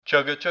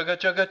Chugga chugga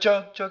chugga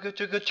chug, chugga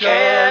chugga chug.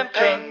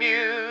 Campaign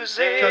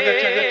music. Chugga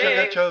chugga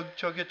chugga chug,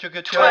 chugga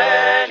chugga chug.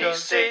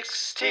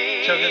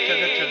 2016 Chugga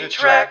chugga chugga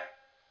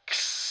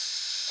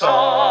Trax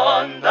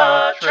on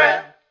the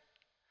trail.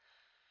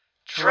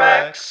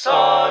 Trax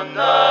on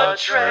the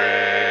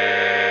trail.